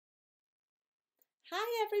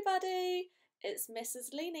Hi everybody, it's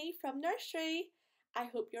Mrs. Leanie from nursery. I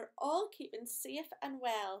hope you're all keeping safe and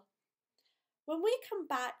well. When we come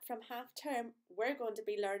back from half term, we're going to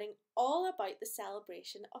be learning all about the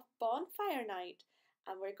celebration of Bonfire Night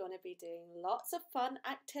and we're going to be doing lots of fun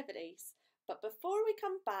activities. But before we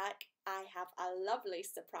come back, I have a lovely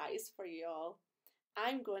surprise for you all.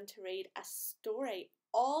 I'm going to read a story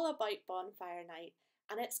all about Bonfire Night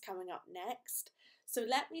and it's coming up next. So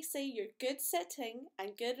let me see your good sitting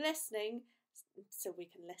and good listening so we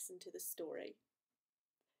can listen to the story.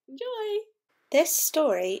 Enjoy! This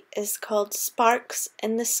story is called Sparks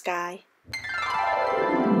in the Sky.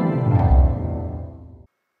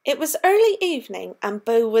 It was early evening and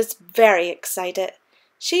Bo was very excited.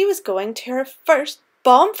 She was going to her first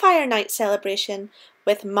Bonfire Night celebration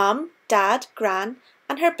with Mum, Dad, Gran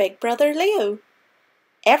and her big brother Leo.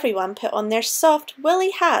 Everyone put on their soft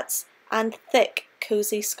woolly hats and thick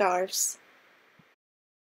cosy scarves.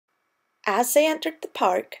 As they entered the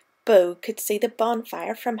park, Bo could see the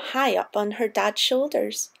bonfire from high up on her dad's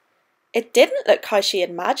shoulders. It didn't look how she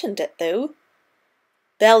imagined it though.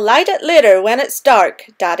 "They'll light it later when it's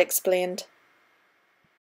dark," Dad explained.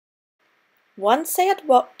 Once they had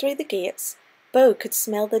walked through the gates, Bo could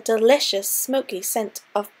smell the delicious smoky scent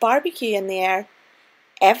of barbecue in the air.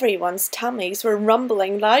 Everyone's tummies were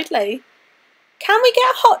rumbling loudly. "Can we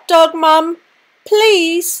get a hot dog, Mum?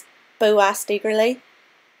 Please?" Bo asked eagerly.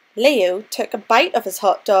 Leo took a bite of his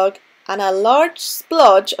hot dog and a large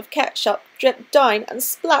splodge of ketchup dripped down and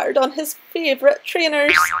splattered on his favourite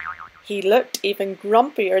trainers. He looked even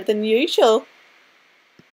grumpier than usual.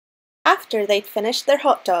 After they'd finished their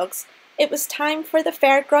hot dogs, it was time for the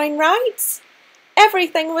fairground rides.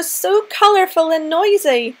 Everything was so colourful and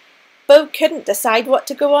noisy. Bo couldn't decide what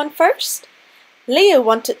to go on first. Leo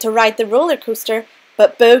wanted to ride the roller coaster,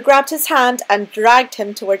 but Bo grabbed his hand and dragged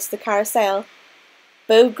him towards the carousel.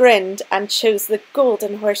 Bo grinned and chose the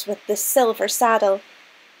golden horse with the silver saddle,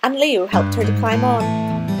 and Leo helped her to climb on.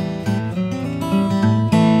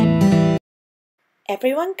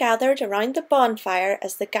 Everyone gathered around the bonfire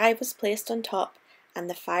as the guy was placed on top, and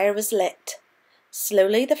the fire was lit.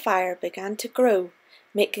 Slowly the fire began to grow,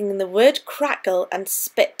 making the wood crackle and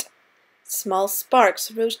spit. Small sparks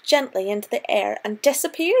rose gently into the air and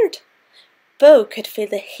disappeared. Bo could feel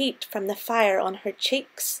the heat from the fire on her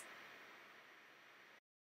cheeks.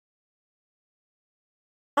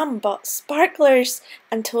 Mum bought sparklers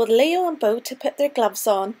and told Leo and Bo to put their gloves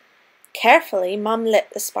on. Carefully, Mum lit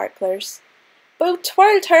the sparklers. Bo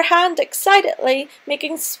twirled her hand excitedly,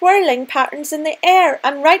 making swirling patterns in the air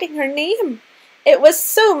and writing her name. It was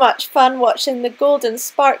so much fun watching the golden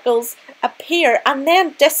sparkles appear and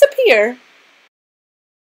then disappear.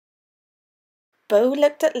 Bo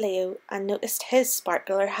looked at Leo and noticed his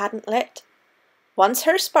sparkler hadn't lit. Once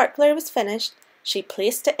her sparkler was finished, she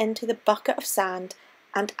placed it into the bucket of sand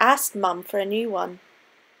and asked Mum for a new one.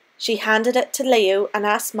 She handed it to Leo and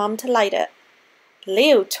asked Mum to light it.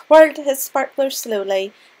 Leo twirled his sparkler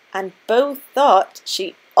slowly and Bo thought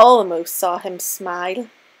she almost saw him smile.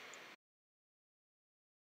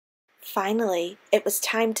 Finally, it was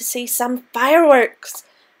time to see some fireworks.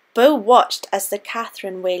 Bo watched as the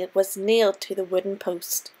Catherine wheel was nailed to the wooden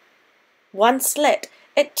post. Once lit,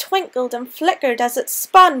 it twinkled and flickered as it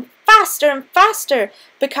spun faster and faster,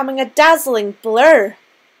 becoming a dazzling blur.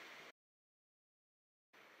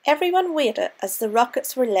 Everyone waited as the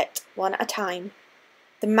rockets were lit one at a time.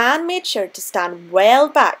 The man made sure to stand well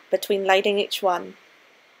back between lighting each one.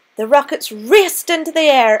 The rockets raced into the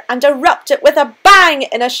air and erupted with a bang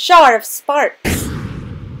in a shower of sparks.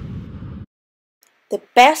 The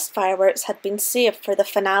best fireworks had been saved for the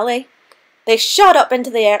finale. They shot up into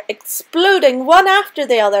the air, exploding one after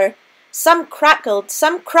the other. Some crackled,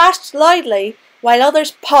 some crashed loudly, while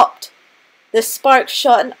others popped. The sparks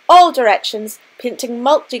shot in all directions, painting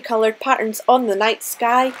multicoloured patterns on the night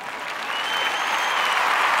sky.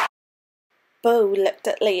 Bo looked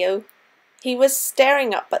at Leo. He was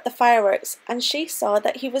staring up at the fireworks, and she saw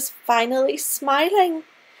that he was finally smiling.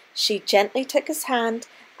 She gently took his hand,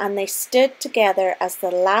 and they stood together as the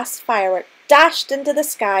last firework dashed into the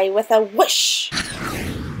sky with a whoosh.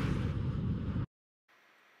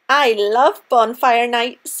 "I love Bonfire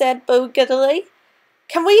Night," said Bo giddily.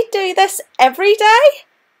 "Can we do this every day?"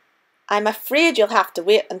 "I'm afraid you'll have to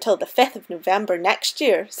wait until the 5th of November next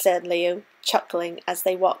year," said Leo, chuckling as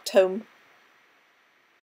they walked home.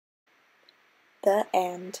 The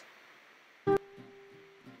end.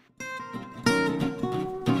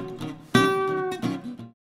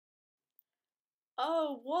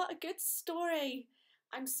 Oh, what a good story!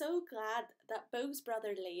 I'm so glad that Bo's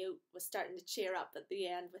brother Leo was starting to cheer up at the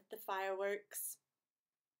end with the fireworks.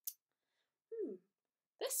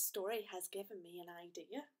 this story has given me an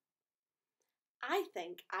idea. I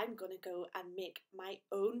think I'm going to go and make my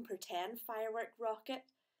own pretend firework rocket.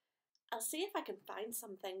 I'll see if I can find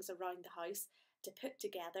some things around the house to put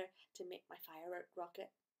together to make my firework rocket.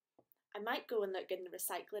 I might go and look in the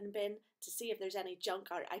recycling bin to see if there's any junk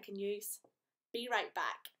art I can use. Be right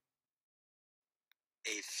back.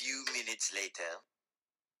 A few minutes later.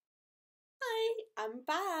 Hi, I'm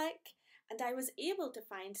back. And I was able to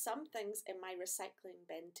find some things in my recycling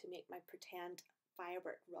bin to make my pretend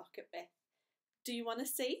firework rocket with. Do you want to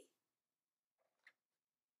see?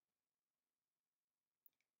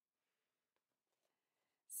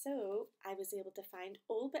 So I was able to find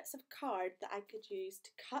old bits of card that I could use to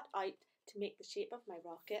cut out to make the shape of my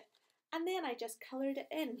rocket, and then I just coloured it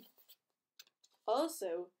in.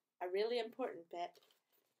 Also, a really important bit,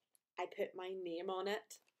 I put my name on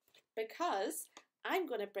it because I'm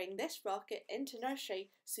going to bring this rocket into nursery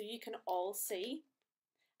so you can all see.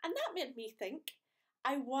 And that made me think,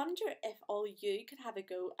 I wonder if all you could have a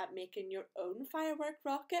go at making your own firework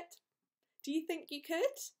rocket. Do you think you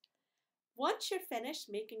could? Once you're finished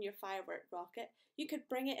making your firework rocket, you could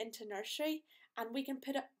bring it into nursery and we can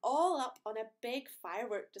put it all up on a big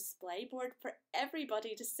firework display board for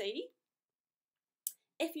everybody to see.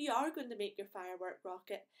 If you are going to make your firework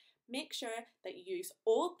rocket, make sure that you use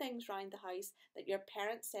old things around the house that your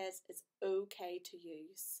parent says is okay to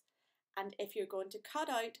use. And if you're going to cut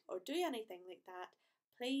out or do anything like that,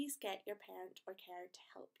 please get your parent or carer to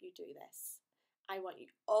help you do this. I want you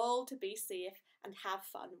all to be safe and have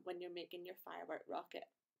fun when you're making your firework rocket.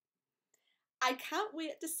 I can't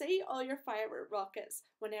wait to see all your firework rockets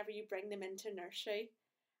whenever you bring them into nursery.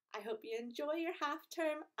 I hope you enjoy your half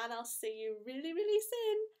term and I'll see you really, really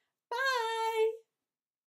soon.